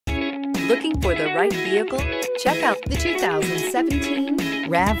Looking for the right vehicle? Check out the 2017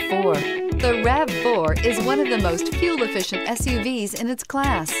 RAV4. The RAV4 is one of the most fuel-efficient SUVs in its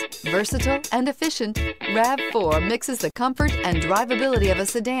class. Versatile and efficient, RAV4 mixes the comfort and drivability of a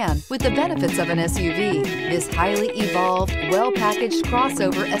sedan with the benefits of an SUV. This highly evolved, well-packaged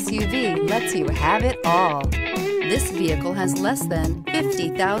crossover SUV lets you have it all. This vehicle has less than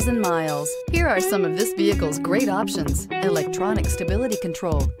 50,000 miles. Here are some of this vehicle's great options: electronic stability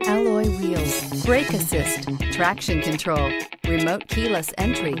control, alloy wheels, brake assist, traction control, remote keyless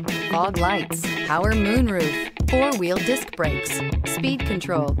entry, fog lights, power moonroof, four-wheel disc brakes, speed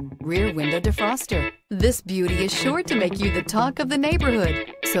control, rear window defroster. This beauty is sure to make you the talk of the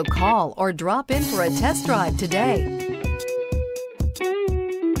neighborhood. So call or drop in for a test drive today.